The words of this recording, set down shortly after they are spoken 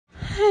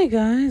Hey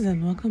guys,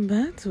 and welcome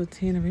back to a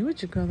Teenery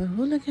with your girl, the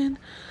Hooligan.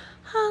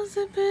 How's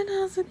it been?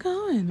 How's it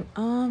going?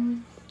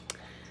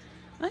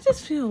 I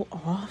just feel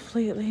off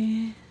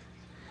lately.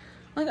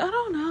 Like, I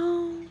don't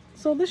know.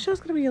 So this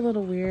show's gonna be a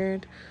little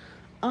weird.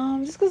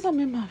 Just because I'm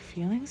in my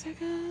feelings, I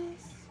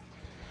guess.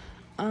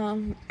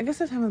 I guess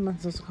the time of the month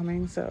is also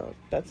coming, so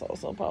that's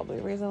also probably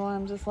a reason why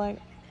I'm just like,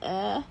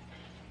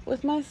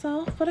 with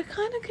myself. But I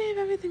kind of gave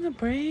everything a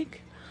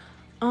break.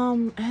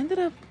 I ended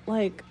up,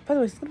 like, by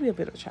the way, it's gonna be a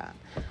bit of a chat.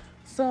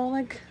 So,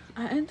 like,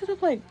 I ended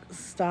up, like,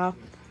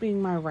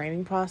 stopping my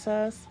writing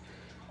process.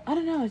 I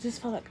don't know, I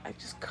just felt like I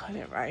just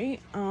couldn't write.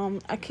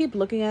 I keep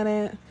looking at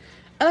it,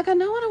 and, like, I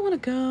know what I want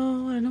to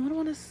go, and I know what I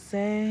want to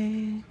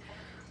say,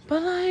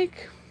 but,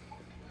 like,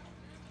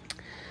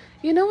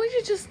 you know when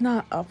you're just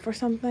not up for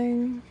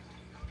something?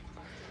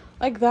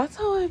 Like, that's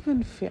how I've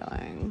been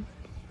feeling.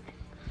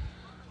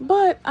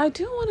 But I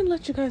do want to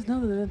let you guys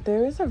know that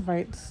there is a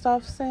Right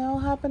Stuff sale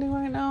happening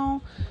right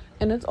now,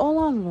 and it's all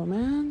on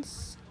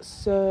romance.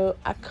 So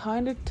I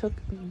kind of took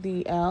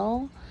the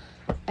L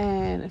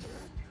and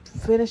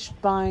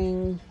finished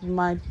buying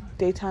my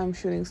Daytime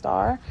Shooting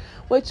Star,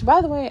 which,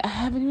 by the way, I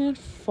haven't even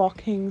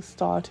fucking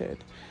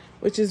started,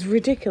 which is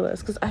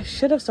ridiculous because I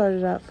should have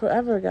started that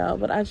forever ago,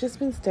 but I've just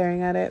been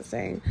staring at it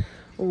saying,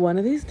 one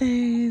of these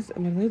days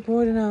I'm gonna be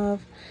bored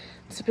enough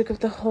to pick up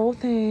the whole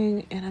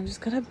thing, and I'm just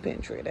gonna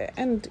binge read it.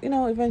 And, you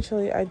know,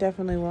 eventually I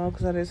definitely will,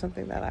 because that is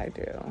something that I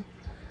do.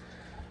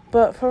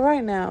 But for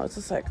right now, it's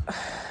just like,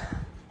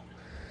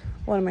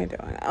 what am I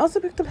doing? I also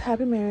picked up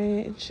Happy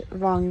Marriage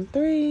Volume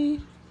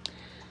 3,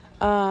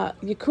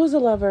 Yakuza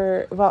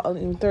Lover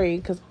Volume 3,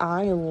 because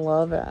I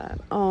love it.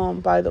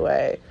 By the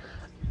way,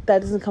 that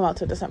doesn't come out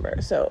till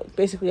December, so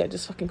basically I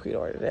just fucking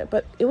pre-ordered it.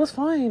 But it was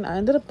fine. I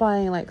ended up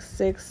buying like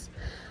 6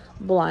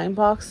 blind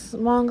box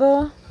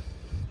manga,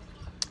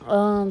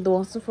 the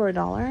ones for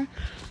 $1,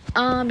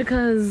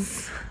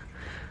 because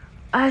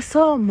I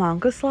saw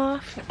Manga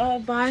Sloth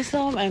buy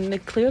some, and they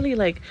clearly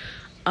like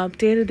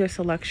updated their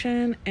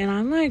selection, and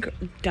I'm like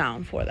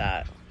down for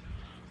that.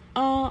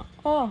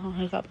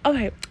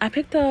 Okay, I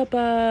picked up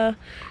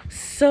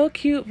So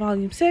Cute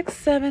Volume 6,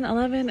 7,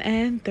 11,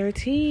 and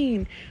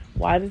 13.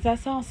 Why does that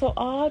sound so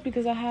odd?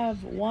 Because I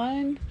have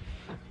 1,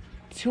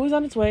 2 is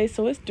on its way,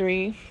 so it's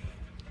 3.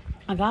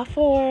 I got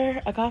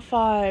 4, I got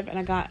 5, and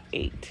I got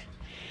 8.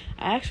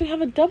 I actually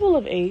have a double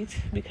of 8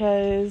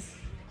 because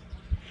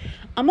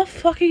I'm a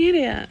fucking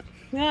idiot.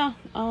 Yeah,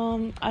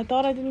 I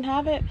thought I didn't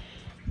have it,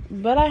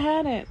 but I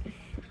had it.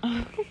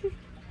 Right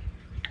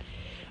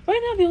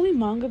now, the only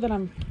manga that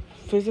I'm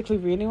physically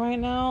reading right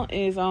now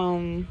is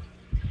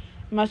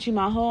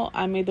Machimaho,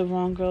 I Made the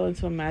Wrong Girl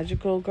into a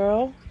Magical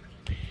Girl.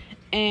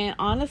 And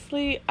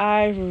honestly,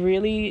 I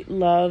really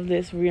love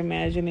this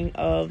reimagining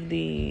of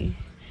the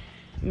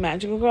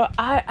Magical Girl.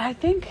 I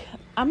think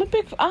I'm a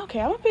big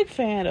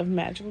fan of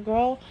Magical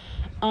Girl.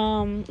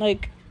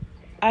 Like,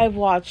 I've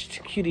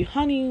watched Cutie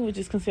Honey, which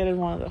is considered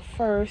one of the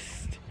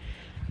first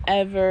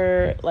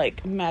ever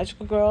like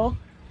magical girl,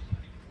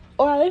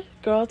 or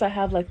girls that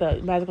have like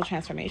the magical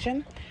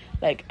transformation.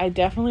 Like, I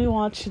definitely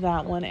watched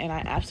that one, and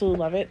I absolutely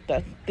love it.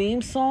 The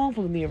theme song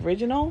from the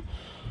original,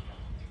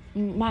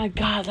 my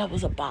god, that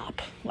was a bop.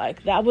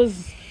 Like, that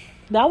was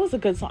a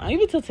good song.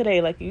 Even till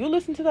today, like, you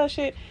listen to that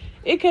shit,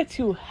 it gets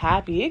you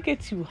happy, it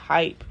gets you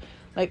hype.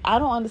 Like, I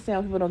don't understand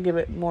why people don't give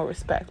it more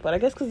respect, but I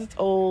guess because it's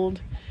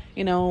old,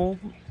 you know,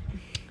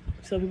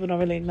 so people don't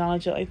really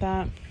acknowledge it like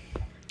that.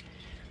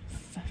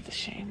 It's a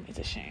shame. It's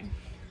a shame.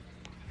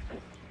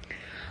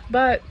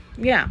 But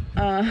yeah,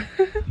 I'm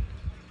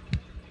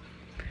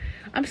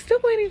still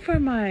waiting for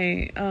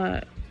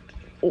my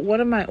one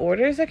of my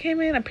orders that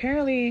came in.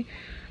 Apparently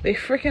they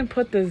freaking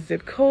put the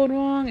zip code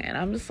wrong, and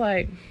I'm just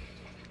like,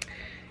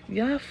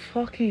 y'all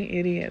fucking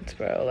idiots,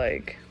 bro.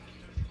 Like,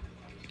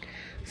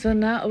 so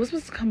now it was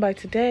supposed to come by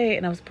today,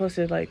 and I was supposed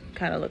to like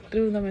kind of look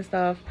through them and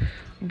stuff,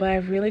 but I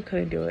really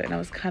couldn't do it, and I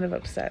was kind of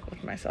upset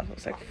with myself. I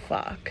was like,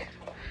 fuck.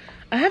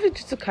 I have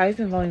Jujutsu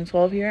Kaisen Volume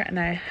 12 here, and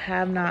I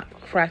have not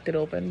cracked it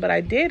open, but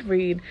I did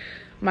read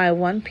my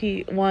One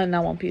Punch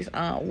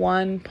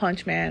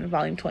Man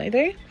Volume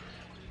 23.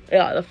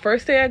 Yeah, the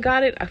first day I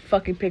got it, I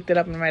fucking picked it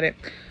up and read it.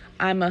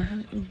 I'm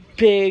a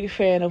big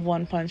fan of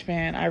One Punch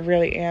Man. I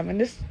really am.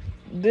 And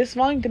this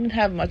volume didn't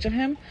have much of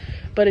him,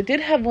 but it did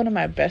have one of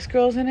my best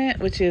girls in it,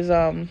 which is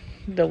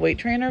the weight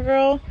trainer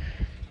girl,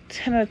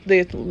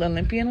 the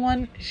Olympian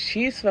one.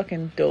 She's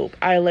fucking dope.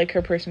 I like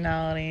her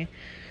personality.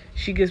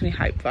 She gives me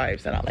hype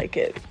vibes, and I like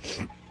it.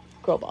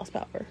 Girl boss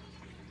power.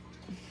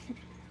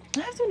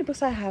 I have so many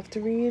books I have to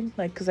read,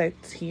 like, because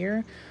it's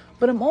here.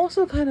 But I'm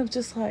also kind of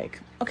just like,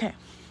 okay.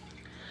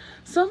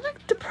 So I'm,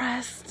 like,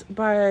 depressed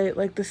by,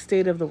 like, the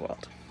state of the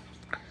world.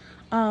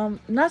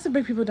 Not to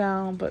bring people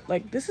down, but,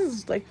 like, this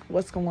is, like,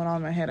 what's going on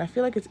in my head. I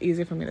feel like it's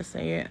easier for me to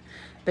say it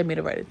than me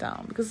to write it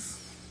down.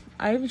 Because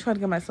I even tried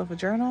to get myself a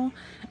journal.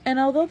 And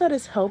although that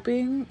is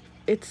helping,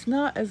 it's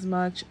not as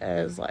much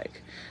as,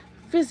 like,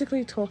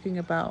 physically talking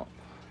about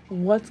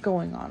what's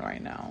going on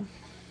right now.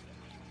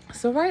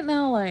 So right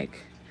now,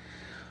 like,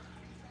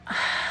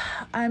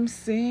 I'm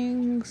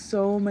seeing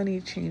so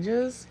many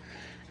changes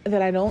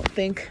that I don't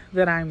think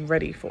that I'm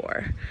ready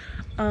for.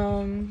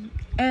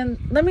 And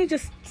let me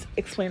just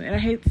explain it. And I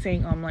hate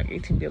saying like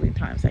 18 billion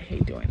times. I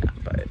hate doing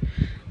that, but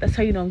that's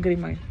how you know I'm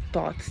getting my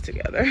thoughts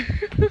together.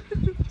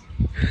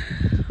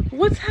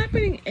 What's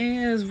happening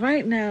is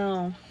right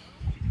now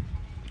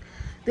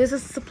there's a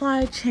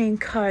supply chain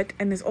cut,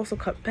 and there's also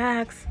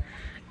cutbacks,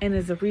 and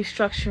there's a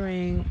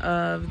restructuring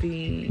of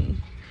the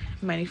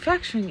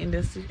manufacturing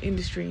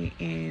industry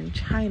in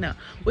China,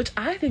 which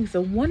I think is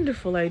a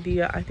wonderful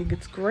idea. I think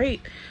it's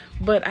great,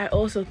 but I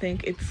also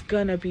think it's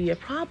gonna be a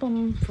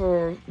problem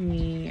for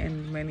me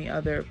and many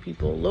other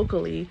people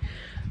locally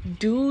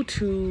due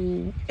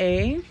to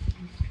A,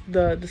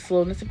 the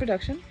slowness of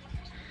production,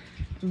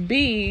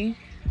 B,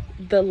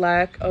 the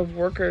lack of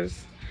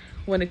workers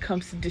when it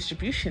comes to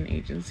distribution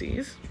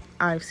agencies.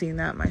 I've seen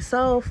that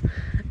myself,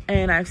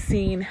 and I've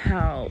seen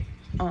how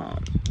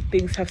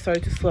things have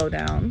started to slow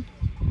down.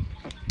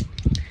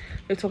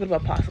 They're talking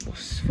about possible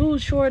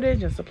food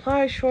shortage and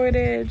supply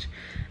shortage,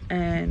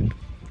 and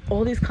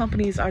all these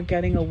companies are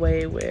getting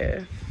away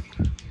with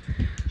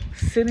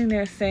sitting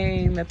there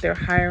saying that they're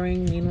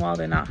hiring, meanwhile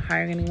they're not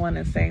hiring anyone,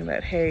 and saying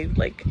that, hey,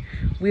 like,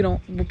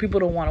 people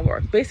don't want to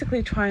work.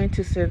 Basically trying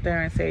to sit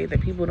there and say that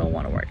people don't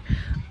want to work.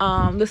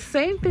 The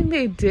same thing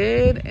they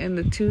did in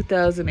the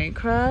 2008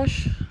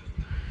 crash,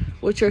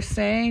 which you're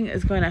saying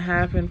is going to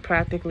happen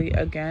practically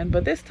again,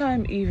 but this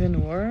time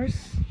even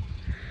worse.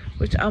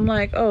 Which I'm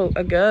like, oh,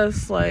 I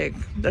guess, like,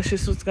 that's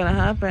just what's gonna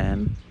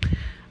happen.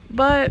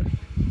 But,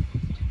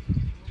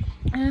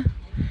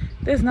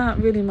 there's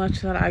not really much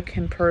that I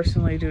can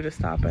personally do to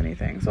stop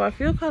anything. So I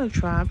feel kind of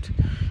trapped.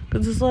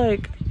 Because it's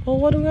like, well,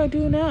 what do I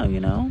do now, you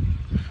know?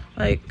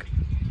 Like,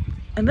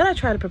 and then I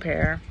try to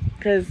prepare.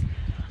 Because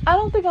I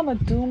don't think I'm a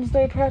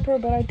doomsday prepper,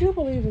 but I do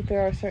believe that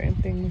there are certain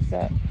things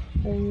that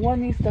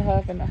one needs to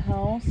have in the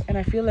house. And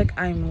I feel like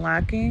I'm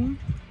lacking.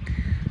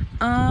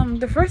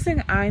 The first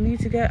thing I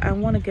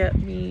want to get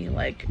me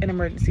like an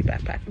emergency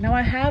backpack. Now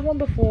I had one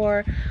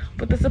before,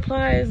 but the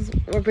supplies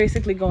were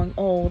basically going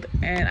old,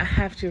 and I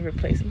have to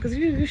replace them because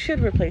you should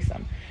replace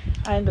them.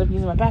 I ended up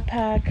using my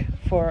backpack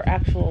for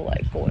actual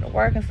like going to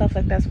work and stuff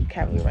like that. So I can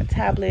carry my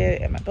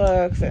tablet and my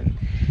books and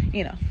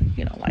you know,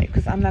 like,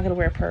 because I'm not gonna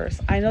wear a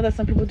purse. I know that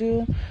some people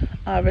do,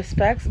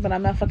 respects, but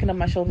I'm not fucking up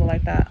my shoulder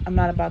like that. I'm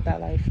not about that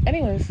life.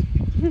 Anyways.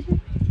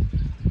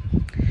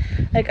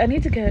 Like, I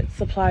need to get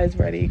supplies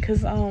ready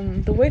because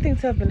the way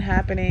things have been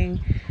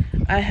happening,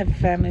 I have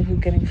family who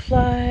getting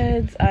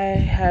floods. I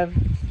have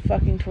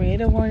fucking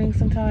tornado warnings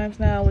sometimes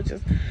now, which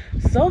is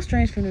so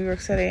strange for New York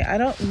City. I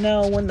don't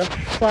know when the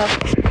fuck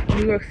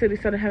New York City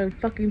started having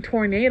fucking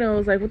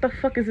tornadoes. Like, what the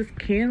fuck is this,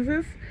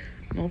 Kansas?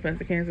 No offense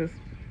to Kansas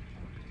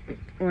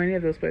or any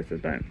of those places,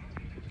 but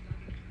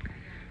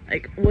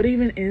like, what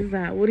even is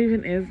that? What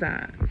even is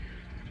that?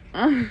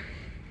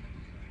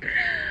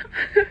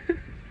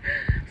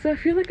 So I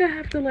feel like I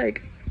have to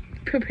like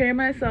prepare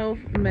myself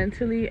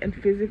mentally and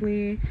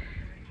physically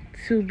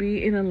to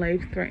be in a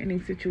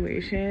life-threatening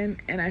situation,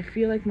 and I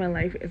feel like my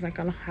life is like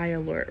on a high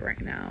alert right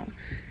now,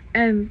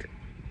 and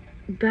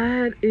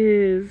that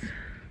is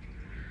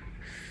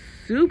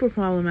super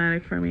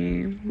problematic for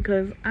me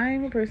because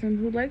I'm a person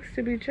who likes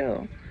to be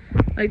chill.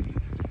 Like,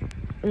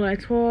 when I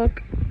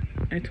talk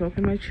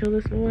in my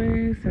chillest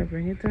voice, I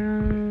bring it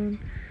down,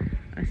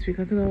 I speak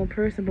like a normal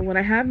person. But when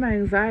I have my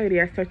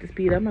anxiety, I start to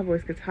speed up, my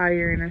voice gets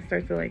higher, and I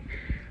start to like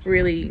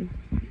really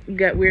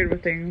get weird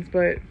with things.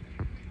 But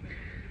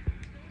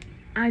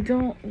I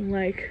don't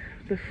like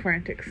the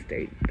frantic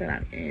state that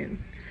I'm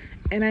in,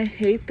 and I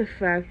hate the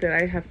fact that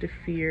I have to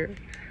fear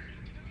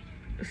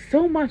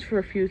so much for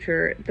a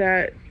future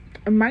that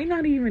might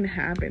not even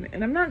happen.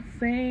 And I'm not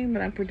saying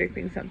that I'm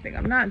predicting something.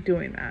 I'm not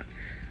doing that.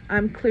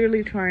 I'm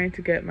clearly trying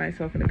to get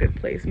myself in a good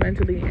place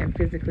mentally and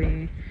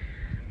physically.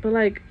 But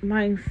like,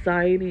 my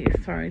anxiety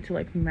is starting to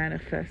like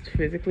manifest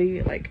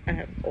physically. Like, I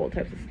have all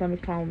types of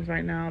stomach problems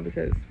right now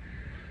because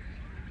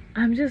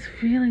I'm just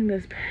feeling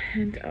this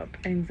pent up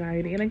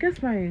anxiety. And I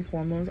guess my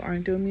hormones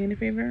aren't doing me any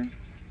favor.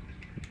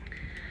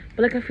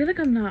 But like, I feel like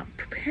I'm not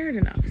prepared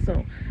enough.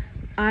 So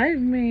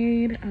I've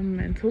made a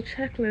mental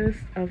checklist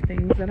of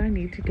things that I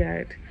need to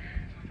get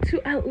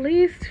to at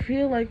least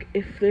feel like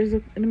if there's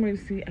an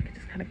emergency, I can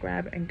just kind of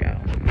grab and go.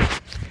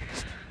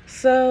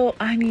 So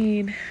I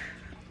need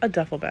a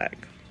duffel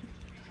bag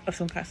of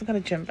some kind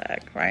of gym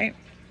bag, right?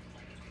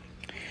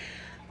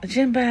 A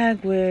gym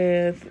bag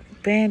with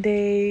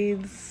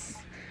Band-Aids,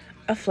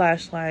 a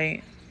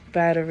flashlight,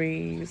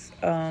 batteries,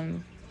 a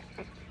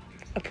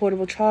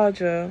portable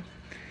charger,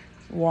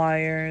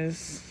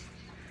 wires.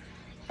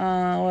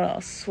 What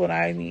else would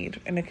I need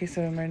in the case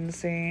of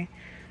emergency?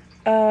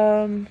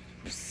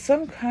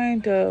 Some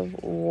kind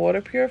of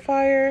water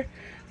purifier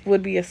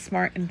would be a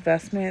smart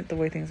investment the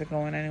way things are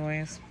going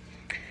anyways.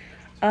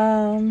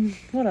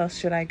 What else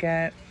should I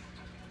get?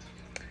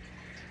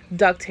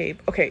 Duct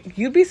tape. Okay,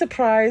 you'd be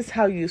surprised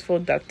how useful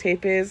duct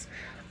tape is.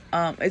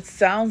 It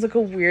sounds like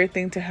a weird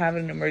thing to have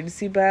in an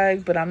emergency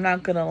bag, but I'm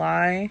not gonna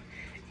lie.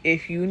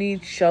 If you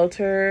need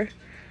shelter,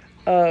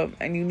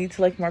 and you need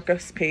to like mark a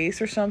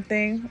space or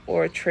something,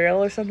 or a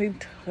trail or something,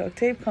 duct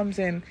tape comes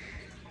in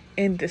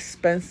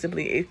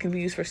indispensably. It can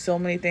be used for so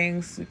many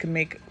things. You can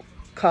make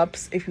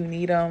cups if you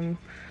need them,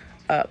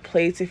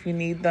 plates if you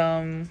need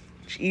them,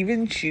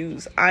 even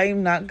shoes.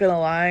 I'm not gonna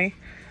lie,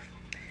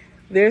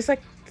 there's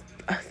like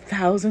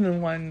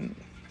 1,001,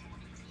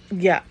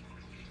 yeah,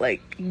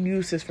 like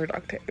uses for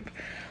duct tape.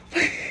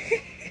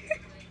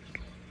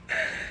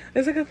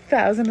 There's like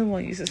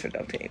 1,001 uses for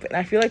duct tape, and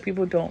I feel like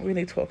people don't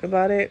really talk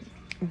about it.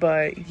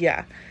 But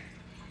yeah,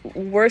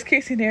 worst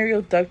case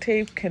scenario, duct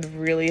tape can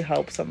really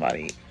help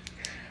somebody.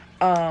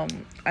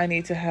 I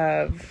need to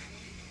have,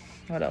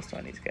 what else do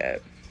I need to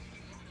get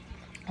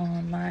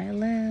on my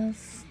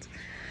list?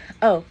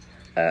 Oh,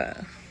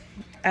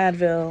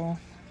 Advil,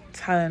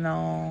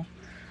 Tylenol,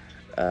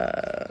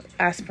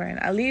 aspirin,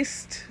 at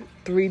least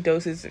 3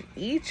 doses of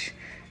each,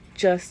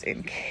 just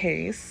in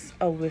case.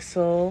 A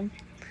whistle,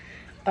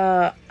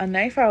 a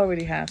knife I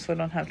already have, so I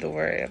don't have to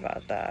worry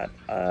about that.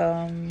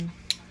 I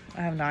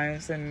have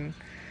knives and,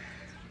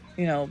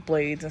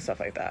 blades and stuff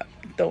like that.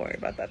 Don't worry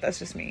about that. That's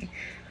just me.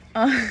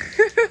 Oh,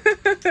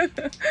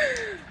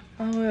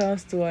 what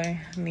else do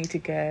I need to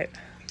get?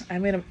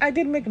 I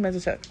did make a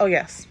mental check. Oh,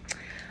 yes.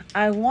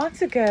 I want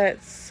to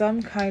get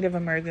some kind of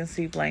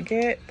emergency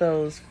blanket,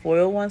 those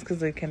foil ones, because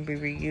they can be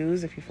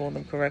reused if you fold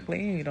them correctly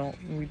and you don't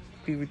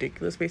be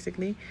ridiculous,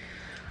 basically.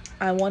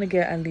 I want to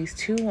get at least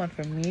 2, one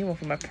for me, one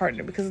for my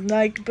partner, because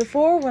like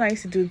before, when I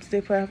used to do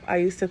doomsday prep, I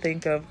used to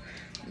think of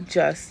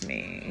just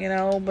me,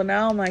 but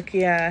now I'm like,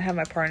 yeah, I have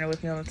my partner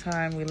with me all the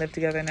time. We live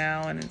together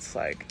now, and it's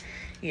like,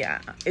 yeah,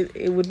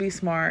 it would be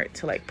smart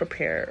to like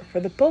prepare for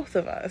the both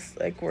of us,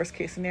 like worst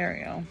case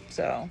scenario.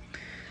 So,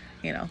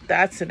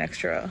 that's an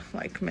extra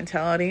like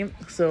mentality.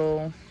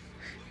 So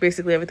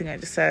basically everything I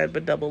just said,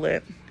 but double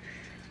it.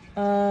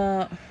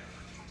 What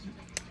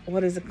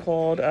is it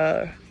called?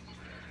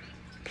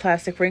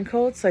 Plastic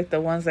raincoats, like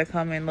the ones that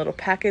come in little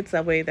packets.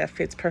 That way that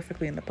fits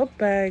perfectly in the book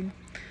bag.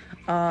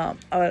 An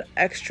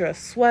extra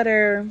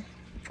sweater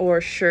or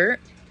shirt,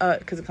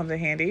 because it comes in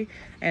handy.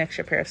 An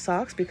extra pair of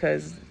socks,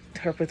 because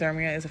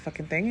hypothermia is a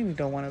fucking thing and you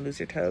don't want to lose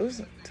your toes.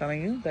 I'm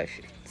telling you, that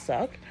shit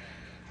suck.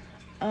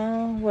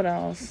 What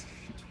else?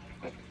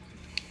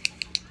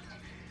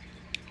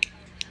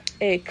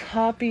 A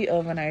copy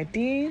of an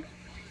ID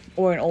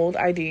or an old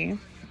ID.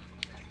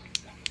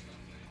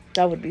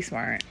 That would be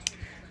smart.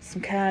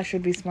 Some cash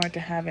would be smart to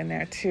have in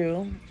there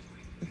too.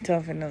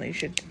 Definitely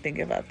should think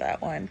about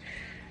that one.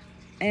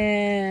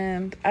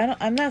 And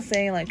I'm not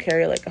saying like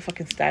carry like a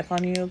fucking stack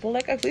on you, but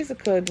like at least it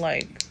could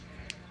like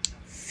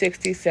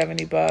 $60,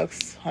 $70,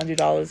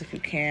 $100 if you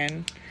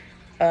can.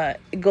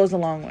 It goes a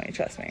long way,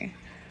 trust me.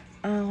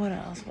 What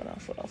else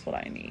would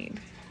I need?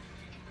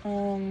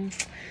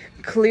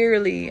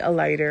 Clearly a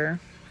lighter.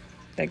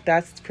 Like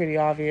that's pretty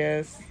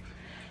obvious.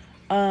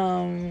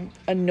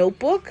 A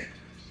notebook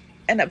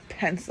and a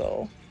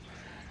pencil.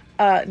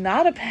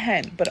 Not a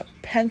pen, but a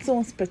pencil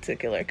in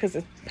particular, because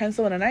a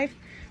pencil and a knife,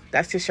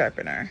 that's your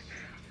sharpener.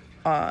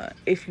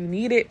 If you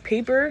need it,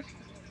 paper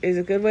is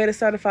a good way to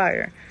start a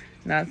fire.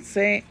 Not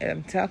saying,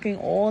 I'm talking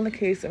all in the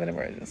case of an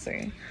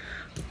emergency.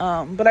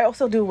 But I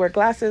also do wear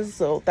glasses,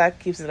 so that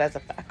keeps it as a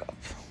backup.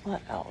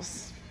 What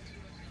else?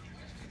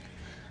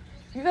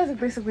 You guys are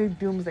basically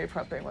doomsday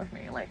prepping with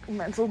me, like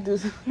mental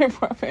doomsday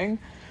prepping.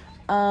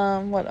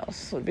 What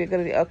else would be a good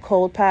idea? A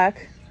cold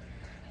pack,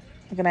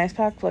 like an ice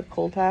pack, like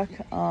cold pack.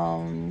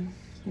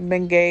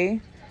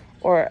 Bengay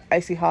or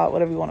icy hot,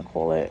 whatever you want to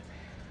call it.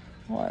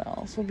 What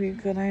else would be a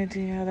good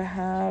idea to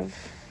have?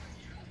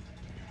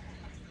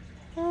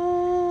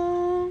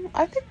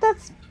 I think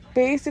that's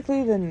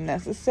basically the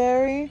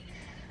necessary.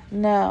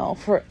 Now,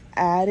 for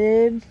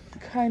added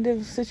kind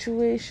of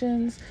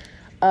situations,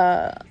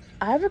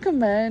 I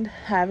recommend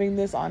having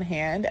this on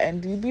hand,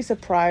 and you'd be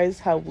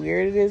surprised how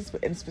weird it is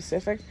in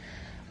specific.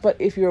 But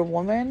if you're a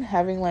woman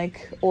having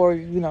or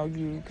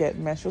you get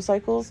menstrual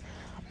cycles,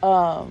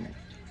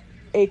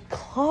 a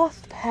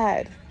cloth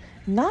pad,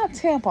 not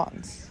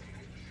tampons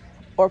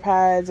or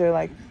pads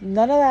or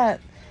none of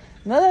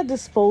that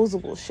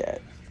disposable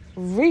shit,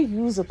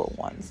 reusable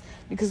ones,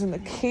 because in the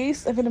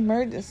case of an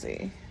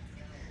emergency,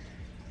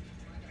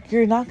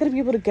 you're not going to be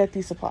able to get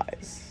these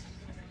supplies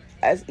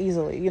as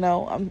easily.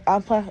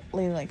 I'm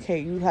probably like, hey,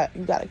 you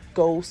gotta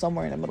go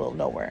somewhere in the middle of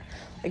nowhere,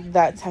 like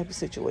that type of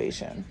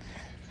situation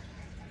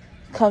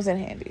comes in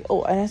handy.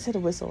 Oh, and I said a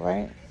whistle,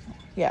 right?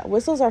 Yeah,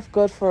 whistles are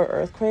good for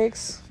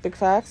earthquakes. Big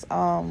facts.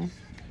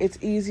 It's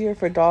easier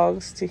for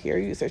dogs to hear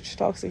you, search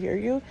dogs to hear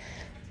you,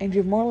 and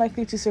you're more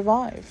likely to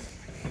survive.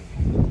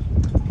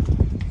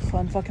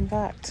 Fun fucking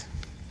fact,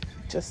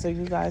 just so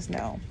you guys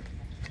know.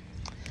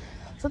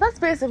 So that's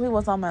basically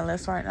what's on my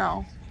list right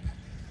now.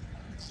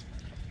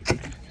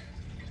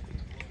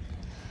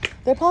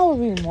 There'll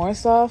probably be more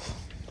stuff,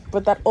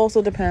 but that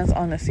also depends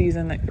on the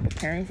season that you're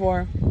preparing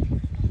for.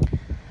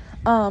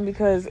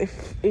 Because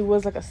if it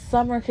was like a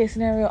summer case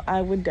scenario,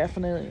 I would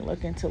definitely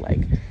look into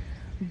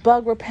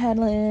bug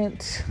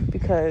repellent,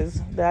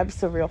 because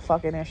that's a real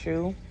fucking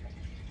issue.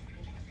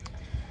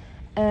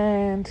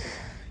 And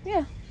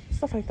yeah,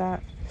 stuff like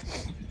that.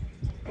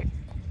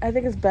 I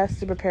think it's best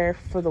to prepare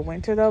for the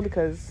winter, though,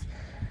 because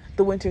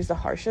the winter is the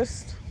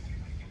harshest.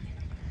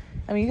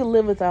 I mean, you can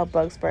live without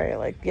bug spray.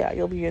 Like, yeah,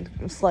 you'll be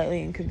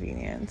slightly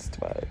inconvenienced,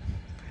 but,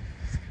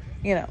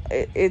 you know,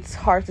 it's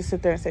hard to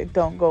sit there and say,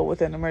 don't go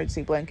with an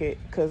emergency blanket,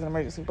 because an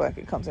emergency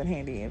blanket comes in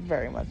handy in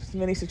very much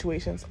many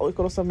situations. Oh, you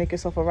could also make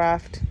yourself a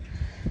raft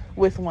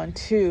with one,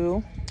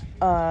 too.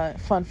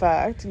 Fun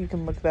fact, you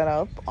can look that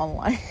up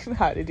online,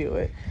 how to do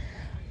it.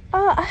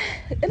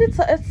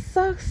 It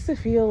sucks to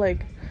feel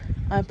like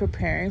I'm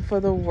preparing for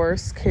the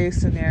worst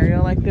case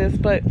scenario like this,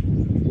 but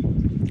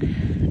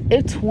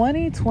if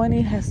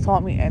 2020 has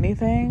taught me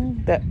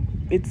anything, that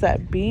it's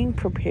that being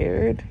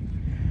prepared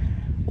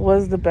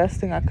was the best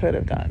thing I could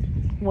have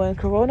done. When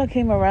Corona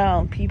came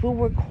around, people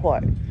were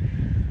caught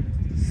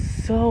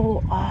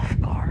so off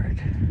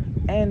guard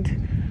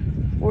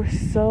and were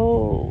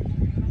so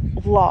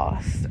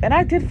lost. And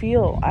I did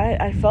feel,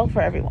 I felt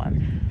for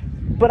everyone.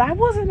 But I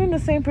wasn't in the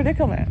same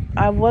predicament.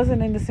 I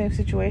wasn't in the same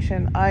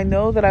situation. I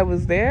know that I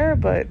was there,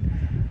 but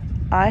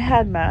I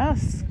had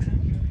masks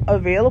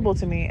available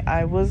to me.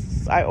 I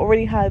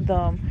already had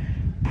them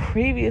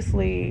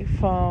previously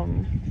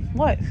from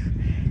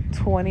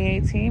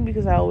 2018,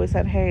 because I always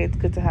said, hey, it's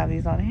good to have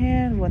these on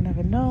hand, one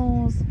never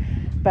knows,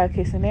 bad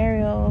case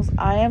scenarios.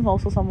 I am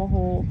also someone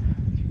who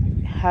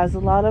has a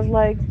lot of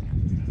like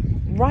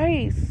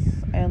rice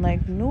and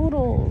like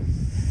noodles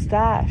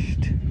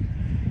stashed,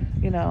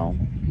 you know.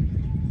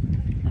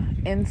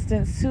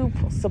 Instant soup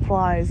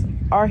supplies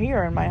are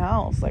here in my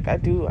house. Like I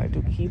do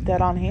keep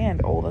that on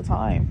hand all the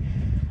time.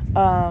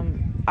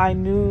 I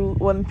knew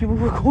when people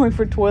were going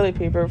for toilet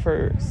paper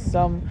for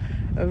some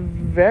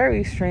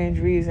very strange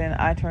reason,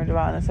 I turned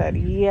around and said,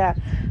 yeah,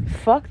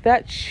 fuck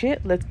that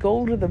shit. Let's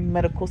go to the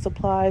medical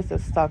supplies.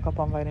 Let's stock up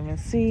on vitamin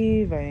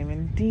C,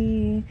 vitamin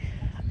D,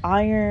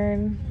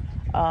 iron,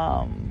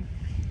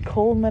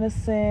 cold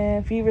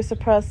medicine, fever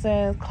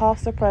suppressants,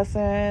 cough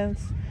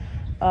suppressants,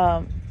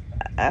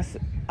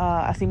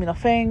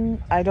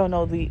 acetaminophen. I don't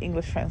know the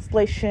English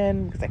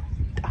translation because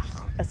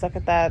I suck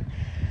at that.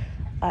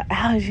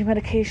 Allergy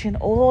medication,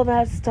 all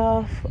that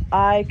stuff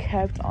I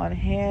kept on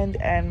hand,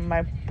 and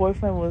my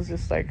boyfriend was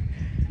just like,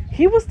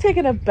 he was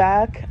taken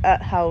aback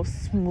at how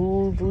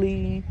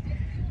smoothly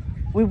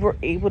we were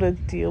able to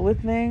deal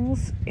with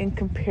things in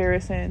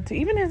comparison to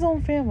even his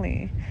own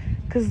family,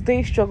 because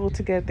they struggled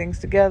to get things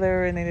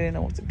together and they didn't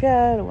know what to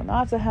get or what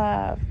not to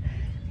have.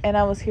 And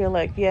I was here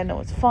like, yeah, no,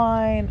 it's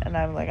fine. And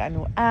I'm like, I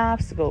knew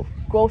apps to go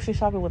grocery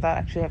shopping without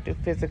actually having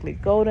to physically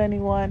go to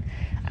anyone.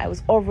 I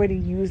was already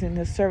using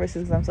his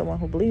services because I'm someone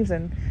who believes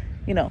in,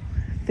 you know,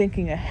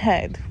 thinking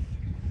ahead.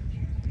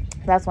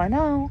 That's why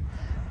now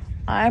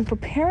I'm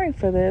preparing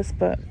for this,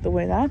 but the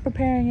way that I'm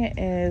preparing it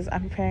is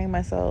I'm preparing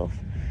myself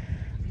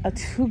a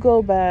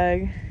to-go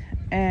bag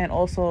and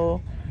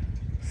also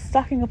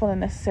stocking up on the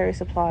necessary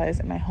supplies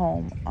in my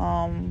home.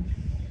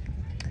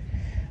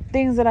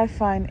 Things that I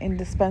find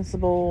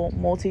indispensable,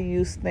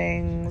 multi-use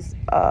things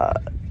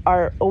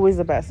are always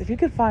the best. If you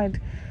could find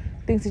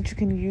things that you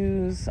can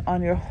use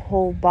on your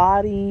whole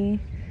body,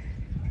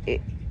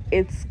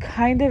 it's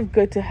kind of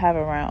good to have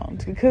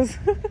around, because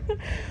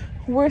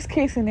worst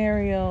case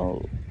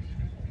scenario,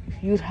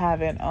 you'd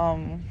have it.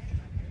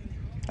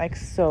 Like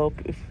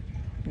soap, if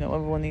you know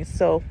everyone needs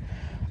soap.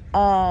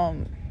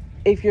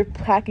 If you're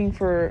packing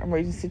for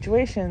emergency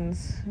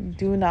situations,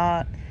 do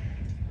not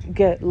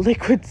get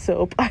liquid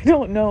soap. I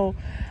don't know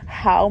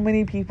how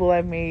many people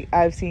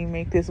I've seen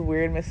make this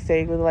weird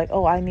mistake with like,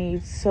 oh, I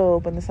need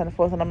soap and this and the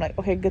fourth, and I'm like,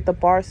 okay, get the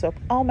bar soap.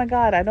 Oh my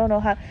god, I don't know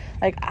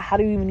how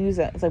do you even use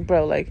that? It's like,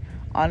 bro, like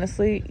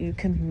honestly, you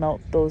can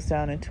melt those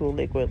down into a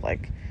liquid.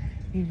 Like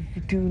you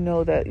do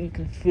know that you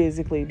can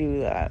physically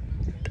do that.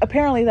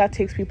 Apparently that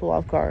takes people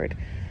off guard,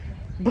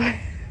 but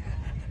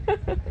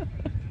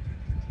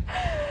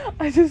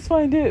I just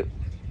find it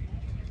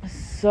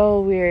so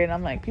weird.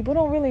 I'm like, people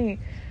don't really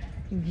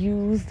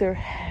use their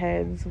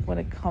heads when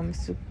it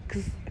comes to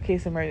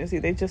case emergency.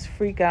 They just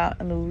freak out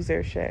and lose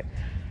their shit.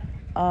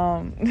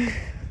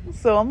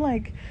 So I'm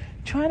like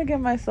trying to get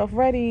myself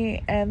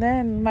ready, and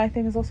then my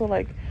thing is also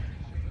like,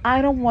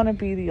 I don't want to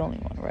be the only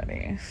one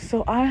ready,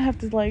 so I have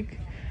to like,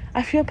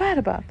 I feel bad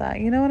about that,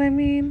 you know what I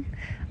mean?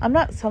 I'm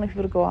not telling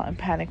people to go out and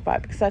panic buy,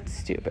 because that's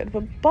stupid,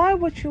 but buy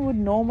what you would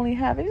normally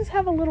have and just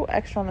have a little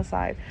extra on the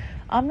side.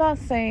 I'm not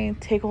saying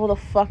take all the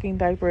fucking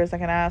diapers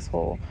like an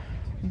asshole,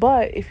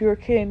 but if your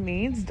kid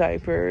needs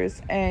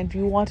diapers and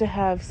you want to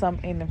have some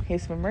in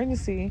case of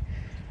emergency,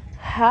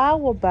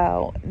 how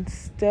about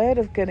instead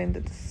of getting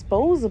the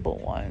disposable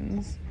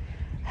ones,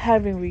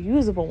 having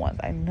reusable ones?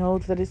 I know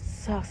that it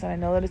sucks and I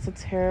know that it's a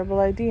terrible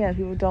idea and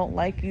people don't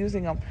like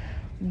using them,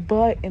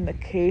 but in the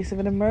case of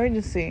an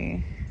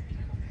emergency,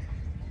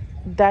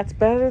 that's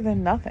better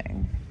than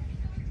nothing.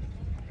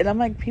 And I'm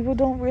like, people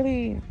don't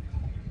really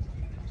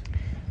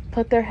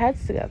put their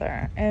heads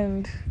together,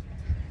 and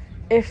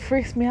it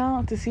freaks me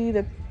out to see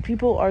that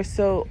people are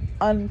so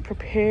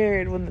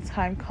unprepared when the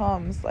time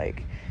comes.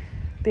 Like,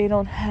 they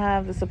don't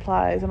have the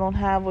supplies, they don't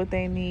have what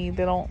they need,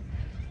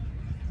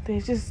 they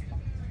just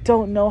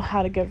don't know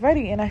how to get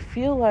ready. And I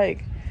feel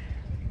like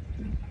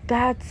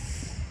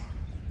that's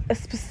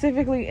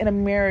specifically an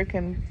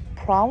American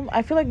problem.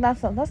 I feel like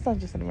that's not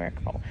just an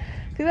American problem.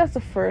 I think that's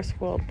the first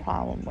world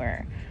problem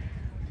where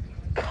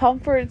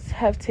comforts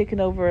have taken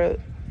over,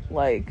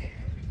 like,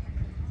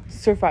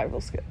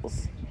 survival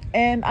skills.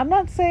 And I'm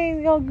not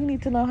saying, you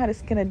need to know how to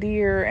skin a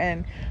deer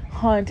and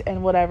hunt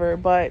and whatever,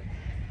 but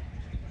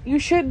you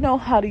should know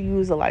how to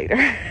use a lighter.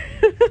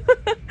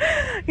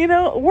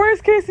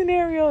 Worst case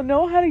scenario,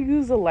 know how to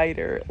use a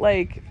lighter.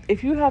 Like,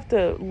 if you have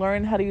to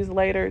learn how to use a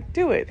lighter,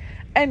 do it.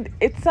 And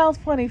it sounds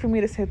funny for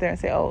me to sit there and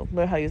say, oh,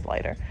 learn how to use a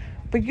lighter.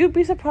 But you'd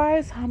be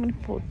surprised how many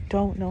people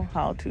don't know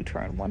how to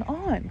turn one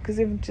on because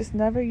they've just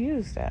never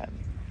used it.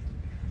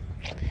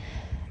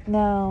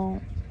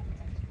 Now,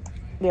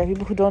 there are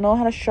people who don't know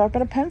how to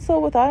sharpen a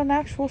pencil without an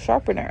actual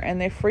sharpener,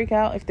 and they freak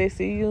out if they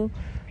see you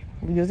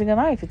using a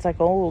knife. It's like,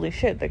 oh, holy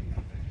shit,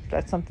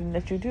 that's something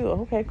that you do.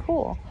 Okay,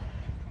 cool.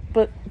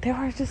 But there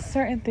are just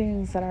certain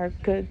things that are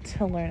good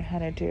to learn how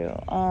to do.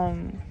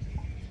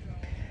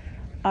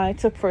 I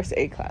took first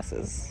aid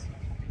classes.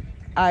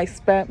 I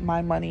spent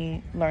my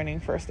money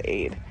learning first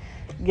aid.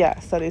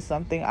 Yes, that is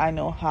something I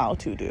know how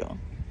to do.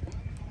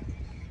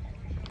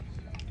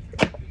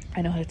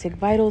 I know how to take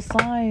vital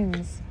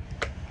signs.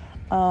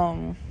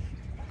 I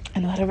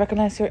know how to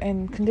recognize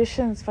certain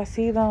conditions if I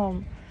see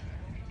them.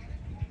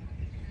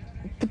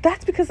 But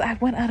that's because I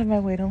went out of my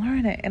way to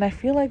learn it. And I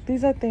feel like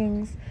these are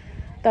things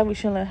that we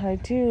should learn how to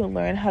do.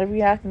 Learn how to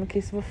react in the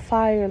case of a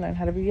fire. Learn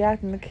how to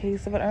react in the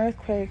case of an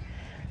earthquake.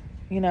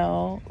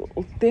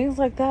 Things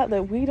like that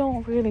we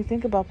don't really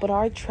think about, but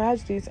are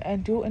tragedies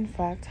and do in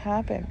fact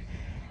happen.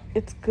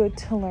 It's good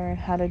to learn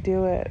how to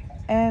do it.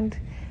 And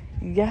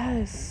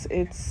yes,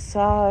 it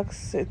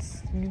sucks.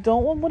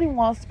 Nobody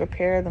wants to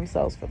prepare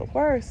themselves for the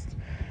worst.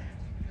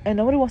 And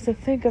nobody wants to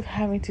think of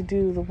having to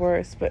do the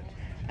worst. But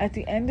at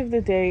the end of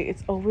the day,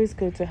 it's always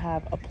good to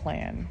have a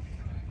plan.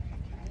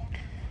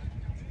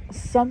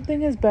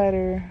 Something is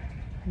better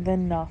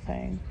than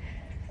nothing.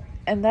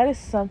 And that is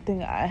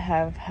something I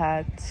have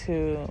had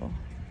to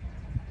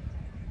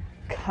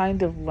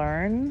kind of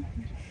learn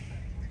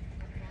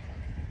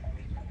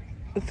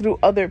through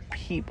other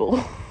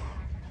people.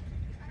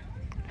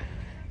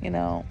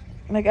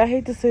 Like, I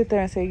hate to sit there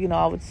and say,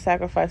 I would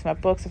sacrifice my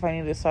books if I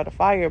needed to start a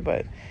fire,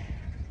 but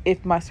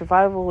if my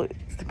survival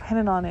is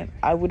dependent on it,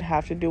 I would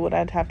have to do what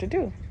I'd have to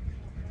do.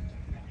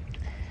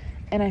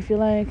 And I feel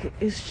like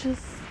it's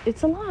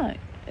a lot.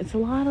 It's a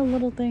lot of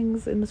little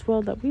things in this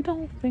world that we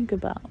don't think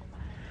about.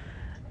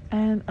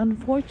 And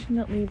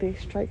unfortunately, they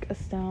strike us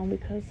down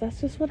because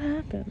that's just what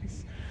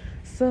happens.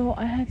 So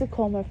I had to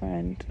call my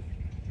friend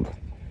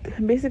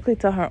and basically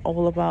tell her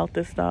all about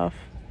this stuff.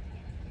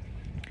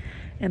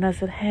 And I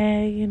said,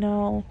 hey,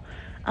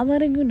 I'm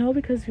letting you know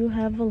because you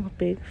have a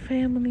big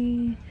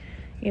family,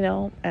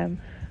 and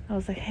I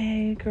was like,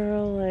 hey,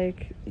 girl,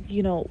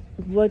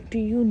 what do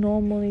you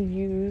normally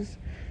use?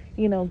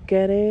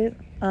 Get it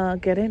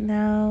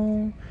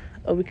now.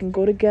 Or we can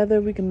go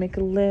together. We can make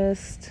a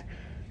list.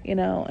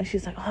 And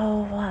she's like,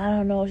 oh, well, I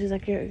don't know. She's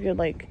like, you're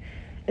like,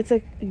 it's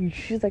like,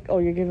 she's like, oh,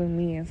 you're giving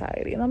me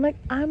anxiety. And I'm like,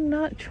 I'm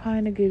not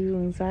trying to give you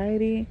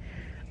anxiety.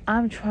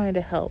 I'm trying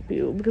to help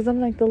you. Because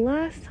I'm like, the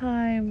last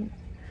time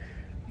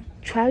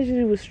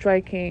tragedy was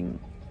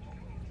striking,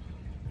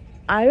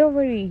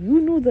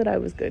 you knew that I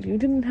was good. You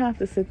didn't have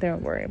to sit there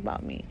and worry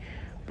about me.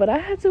 But I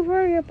had to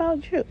worry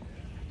about you.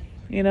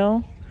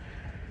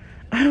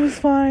 I was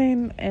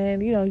fine.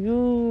 And,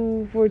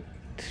 you were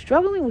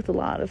struggling with a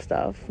lot of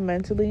stuff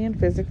mentally and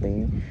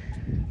physically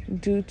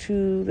due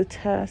to the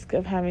task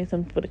of having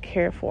some people to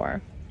care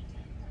for.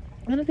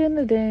 And at the end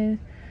of the day,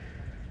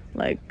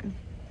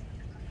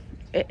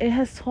 it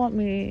has taught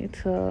me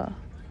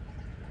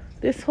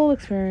this whole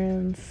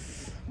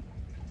experience,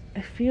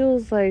 it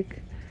feels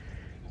like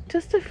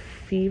just a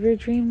fever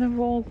dream that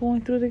we're all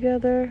going through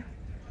together,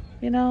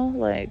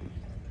 like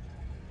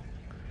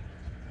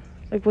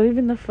what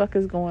even the fuck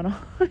is going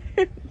on?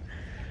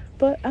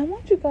 But I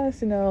want you guys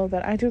to know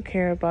that I do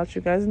care about you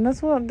guys. And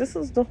this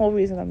is the whole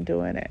reason I'm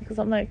doing it. Because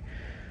I'm like,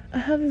 I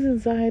have these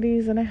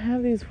anxieties and I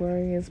have these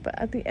worries. But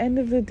at the end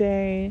of the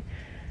day,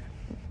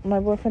 my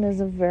boyfriend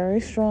is a very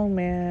strong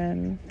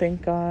man.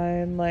 Thank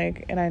God.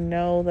 And I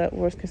know that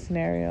worst case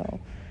scenario,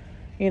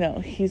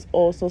 he's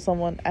also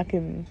someone I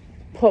can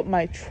put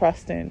my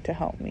trust in to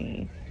help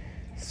me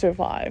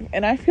survive.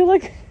 And I feel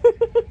like,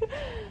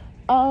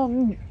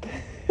 and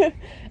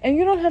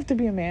you don't have to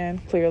be a man,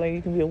 clearly.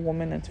 You can be a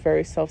woman that's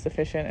very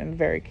self-sufficient and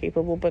very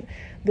capable. But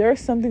there are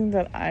something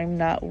that I'm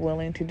not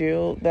willing to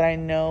do that I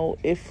know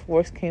if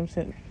worst case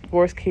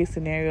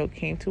scenario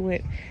came to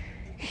it,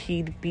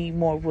 he'd be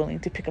more willing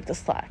to pick up the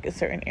slack in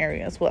certain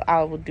areas. Well,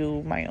 I will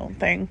do my own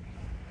thing.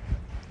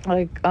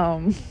 Like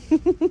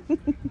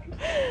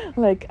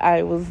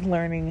I was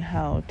learning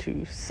how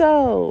to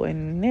sew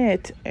and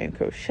knit and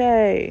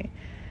crochet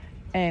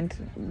and,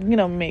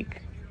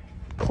 make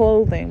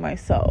clothing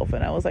myself.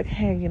 And I was like,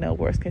 hey,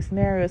 worst case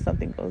scenario, if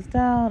something goes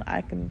down,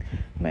 I can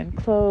mend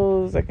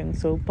clothes, I can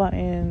sew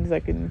buttons, I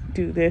can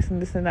do this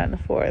and this and that and the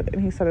fourth.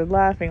 And he started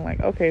laughing,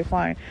 like, okay,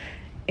 fine.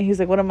 And he's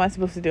like, what am I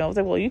supposed to do? I was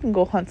like, well, you can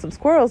go hunt some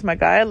squirrels, my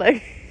guy.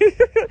 Like,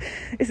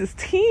 this is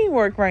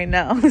teamwork right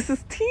now. This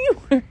is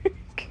teamwork.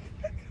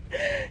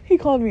 He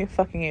called me a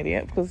fucking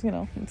idiot because, you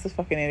know, it's a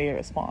fucking idiot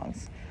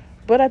response.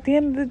 But at the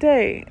end of the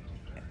day,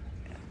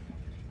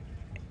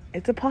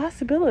 it's a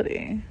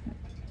possibility.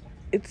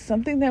 It's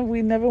something that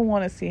we never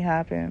want to see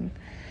happen.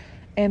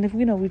 And if,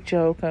 you know, we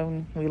joke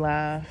and we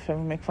laugh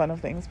and we make fun of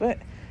things, but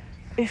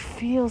it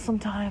feels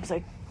sometimes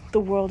like the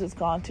world has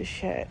gone to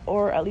shit,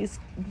 or at least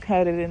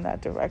headed in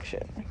that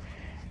direction.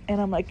 And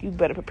I'm like, you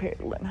better prepare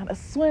to learn how to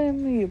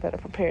swim. You better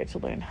prepare to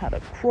learn how to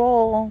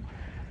crawl,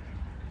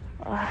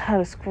 how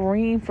to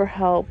scream for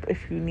help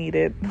if you need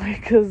it,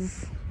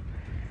 because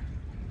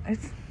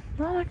it's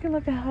not looking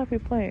like a happy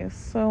place.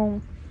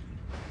 So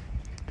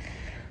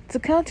to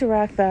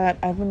counteract that,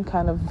 I've been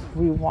kind of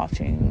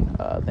rewatching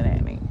The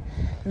Nanny.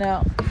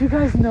 Now, if you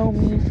guys know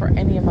me for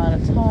any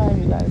amount of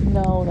time, you guys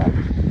know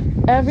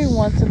that every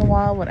once in a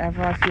while,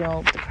 whenever I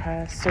feel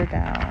depressed or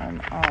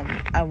down,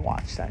 I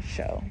watch that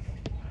show.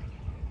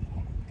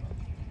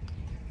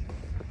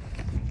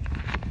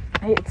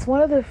 It's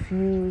one of the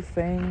few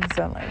things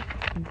that,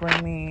 like,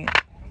 bring me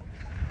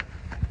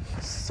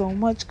so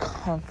much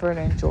comfort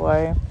and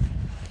joy.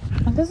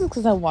 And this is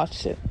because I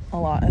watched it a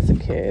lot as a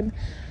kid.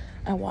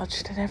 I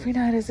watched it every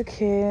night as a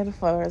kid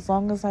for as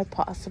long as I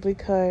possibly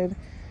could.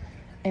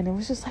 And it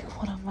was just like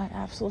one of my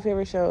absolute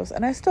favorite shows.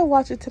 And I still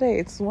watch it today.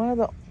 It's one of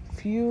the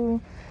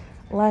few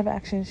live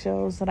action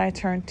shows that I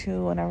turn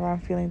to whenever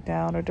I'm feeling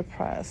down or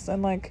depressed.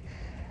 And like,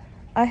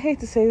 I hate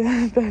to say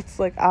that, that's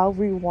like, I'll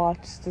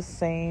rewatch the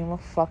same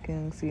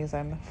fucking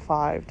season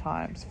 5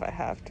 times if I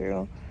have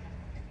to.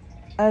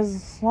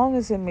 As long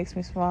as it makes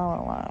me smile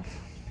and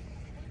laugh.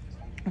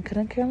 I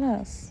couldn't care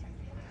less.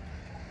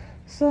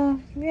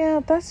 So, yeah,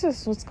 that's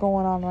just what's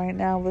going on right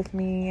now with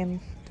me, and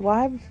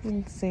why I've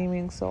been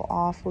seeming so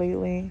off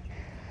lately.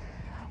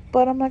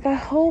 But I'm like, I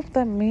hope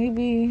that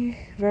maybe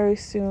very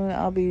soon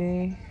I'll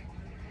be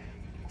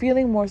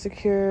feeling more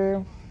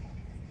secure,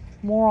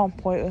 more on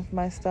point with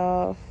my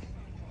stuff,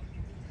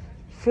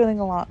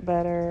 feeling a lot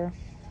better.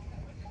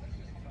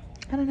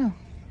 I don't know.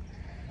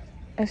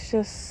 It's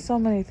just so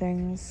many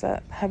things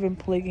that have been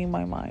plaguing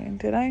my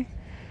mind. And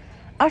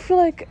I feel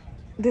like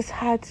this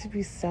had to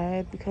be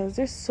said because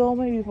there's so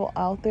many people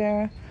out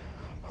there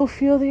who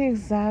feel the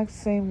exact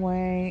same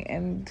way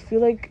and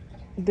feel like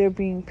they're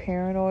being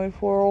paranoid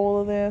for all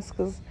of this,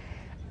 because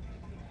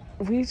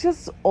we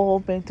just all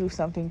been through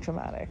something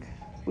traumatic.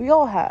 We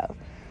all have.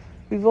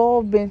 We've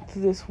all been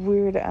through this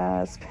weird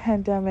ass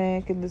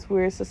pandemic and this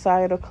weird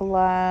societal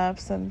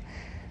collapse and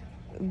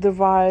the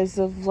rise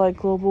of like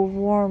global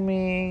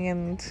warming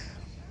and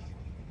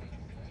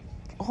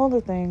all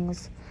the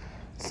things.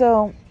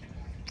 So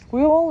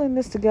we're all in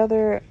this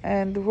together,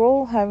 and we're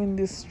all having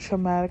this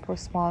traumatic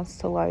response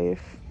to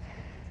life.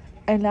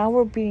 And now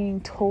we're being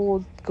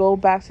told, go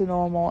back to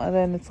normal. And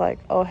then it's like,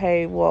 oh,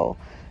 hey, well,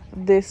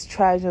 this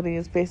tragedy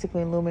is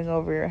basically looming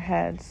over your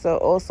head. So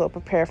also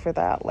prepare for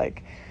that.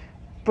 Like,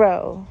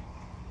 bro,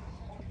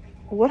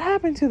 what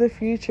happened to the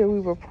future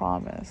we were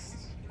promised?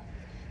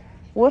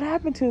 What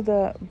happened to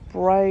the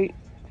bright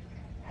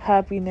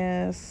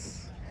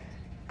happiness,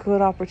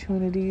 good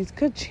opportunities,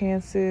 good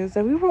chances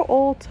that we were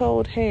all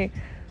told, hey,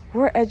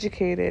 we're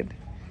educated.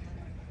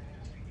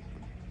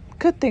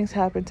 Good things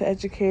happen to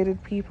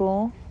educated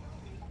people.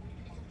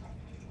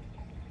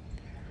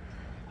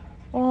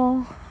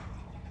 Well,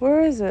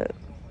 where is it?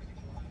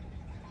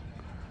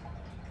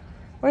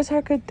 Where's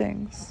our good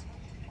things?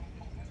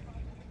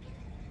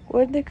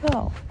 Where'd they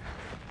go?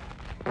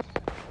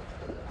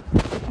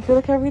 I feel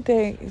like every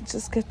day it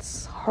just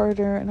gets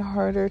harder and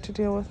harder to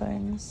deal with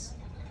things.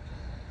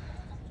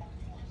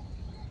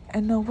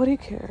 And nobody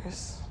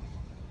cares.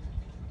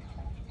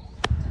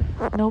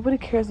 Nobody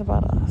cares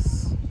about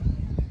us.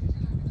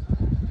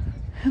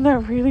 And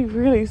that really,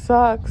 really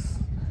sucks.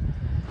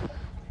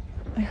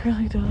 It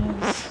really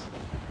does.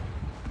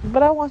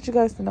 But I want you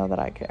guys to know that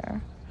I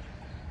care.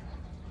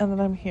 And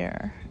that I'm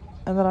here.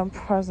 And that I'm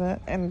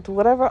present. And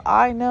whatever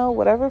I know,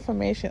 whatever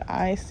information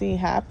I see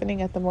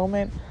happening at the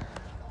moment,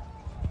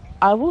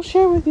 I will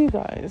share with you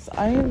guys.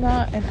 I am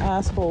not an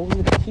asshole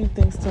who's gonna keep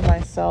things to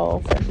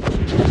myself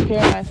and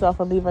compare myself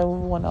and leave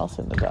everyone else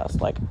in the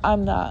dust. Like,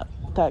 I'm not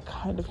that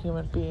kind of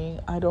human being.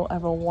 I don't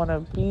ever want to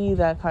be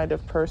that kind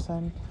of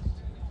person,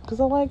 because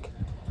I like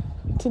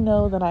to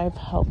know that I've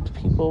helped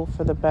people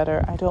for the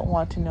better. I don't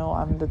want to know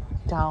I'm the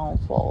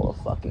downfall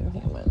of fucking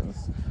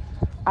humans.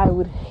 I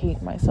would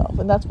hate myself,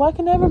 and that's why I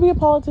can never be a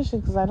politician,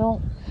 because I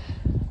don't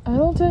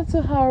tend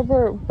to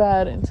harbor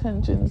bad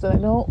intentions, and I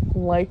don't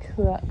like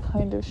that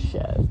kind of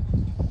shit.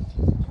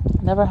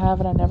 Never have,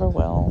 and I never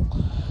will,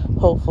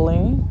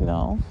 hopefully, you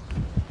know.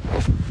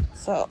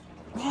 So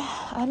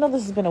I know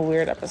this has been a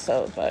weird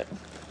episode, but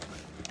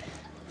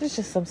there's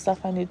just some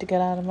stuff I need to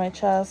get out of my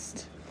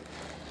chest.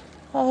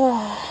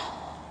 I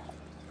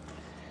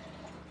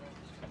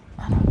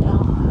don't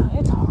know.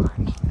 It's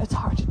hard. It's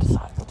hard to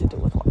decide what to do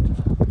with life.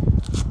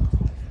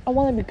 I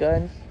want to be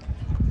good.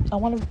 I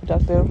want to be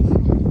productive.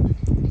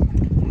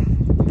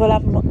 But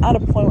I'm at a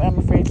point where I'm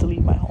afraid to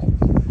leave my home.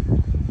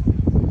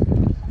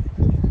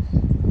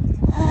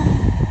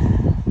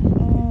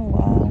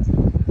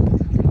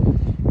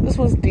 This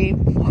was deep.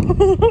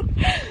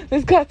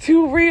 This got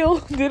too real,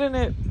 didn't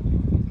it?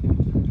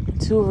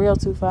 Too real,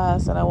 too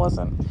fast, and I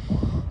wasn't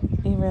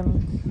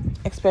even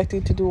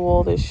expecting to do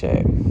all this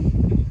shit.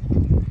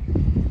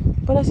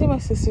 But I see my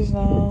sisters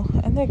now,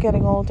 and they're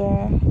getting older,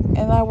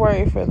 and I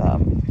worry for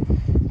them.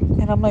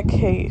 And I'm like,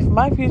 hey, if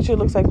my future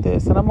looks like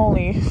this, and I'm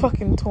only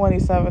fucking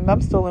 27,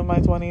 I'm still in my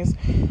 20s,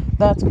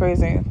 that's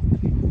crazy.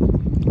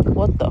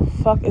 What the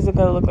fuck is it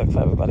gonna look like for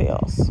everybody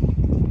else?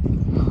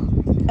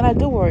 And I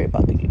do worry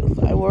about the youth.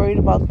 I worried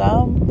about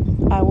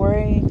them. I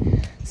worry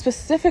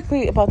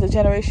specifically about the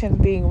generation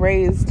being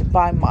raised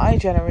by my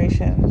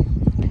generation.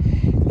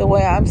 The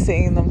way I'm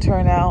seeing them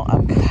turn out,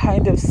 I'm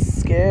kind of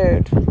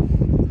scared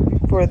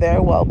for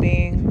their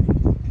well-being.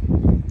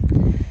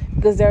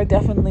 Because there are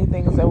definitely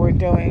things that we're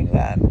doing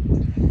that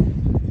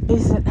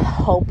isn't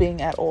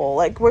helping at all.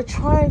 Like, we're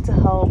trying to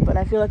help, and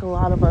I feel like a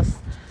lot of us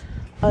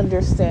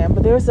understand.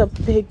 But there's a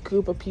big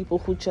group of people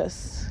who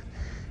just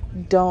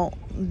don't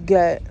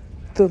get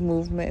the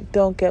movement,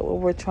 don't get what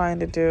we're trying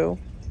to do.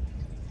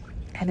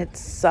 And it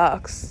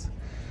sucks.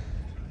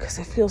 Because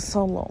I feel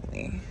so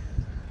lonely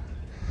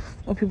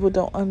when people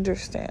don't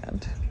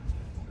understand.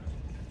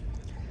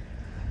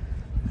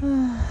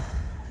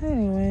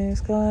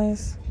 Anyways,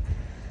 guys,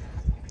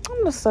 I'm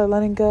gonna start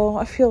letting go.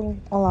 I feel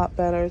a lot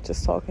better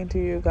just talking to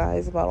you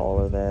guys about all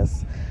of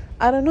this.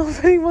 I don't know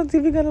if anyone's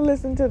even gonna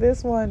listen to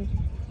this one,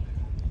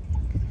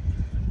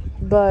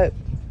 but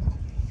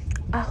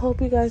I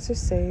hope you guys are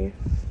safe.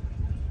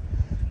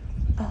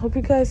 I hope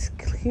you guys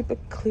keep a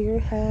clear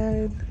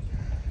head,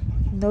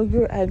 know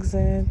your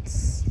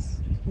exits,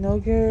 know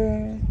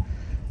your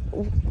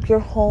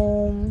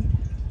home,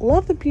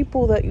 love the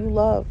people that you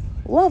love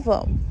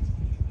them,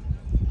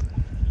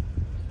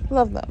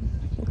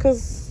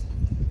 because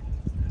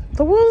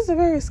the world is a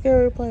very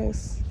scary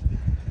place,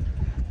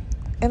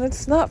 and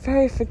it's not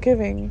very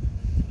forgiving.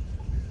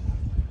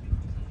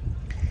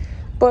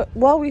 But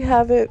while we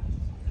have it,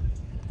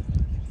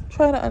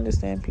 try to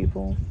understand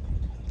people.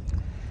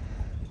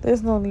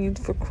 There's no need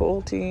for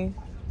cruelty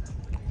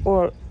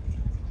or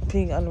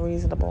being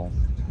unreasonable.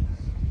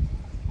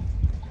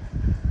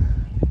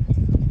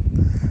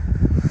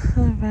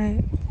 All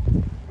right.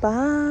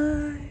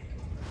 Bye.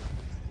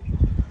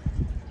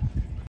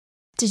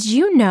 Did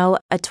you know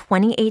a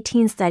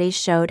 2018 study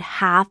showed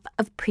half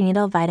of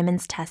prenatal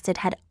vitamins tested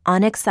had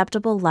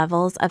unacceptable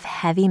levels of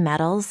heavy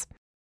metals?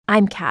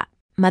 I'm Kat,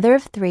 mother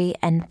of 3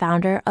 and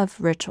founder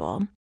of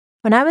Ritual.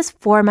 When I was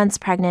 4 months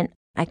pregnant,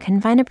 I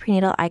couldn't find a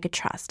prenatal I could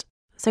trust,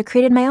 so I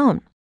created my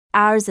own.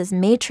 Ours is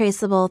made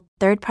traceable,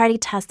 third-party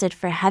tested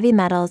for heavy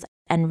metals,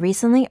 and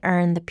recently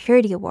earned the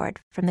Purity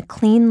Award from the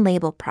Clean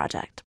Label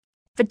Project.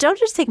 But don't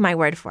just take my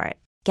word for it.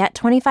 Get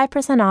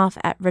 25% off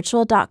at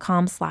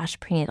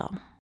ritual.com/prenatal.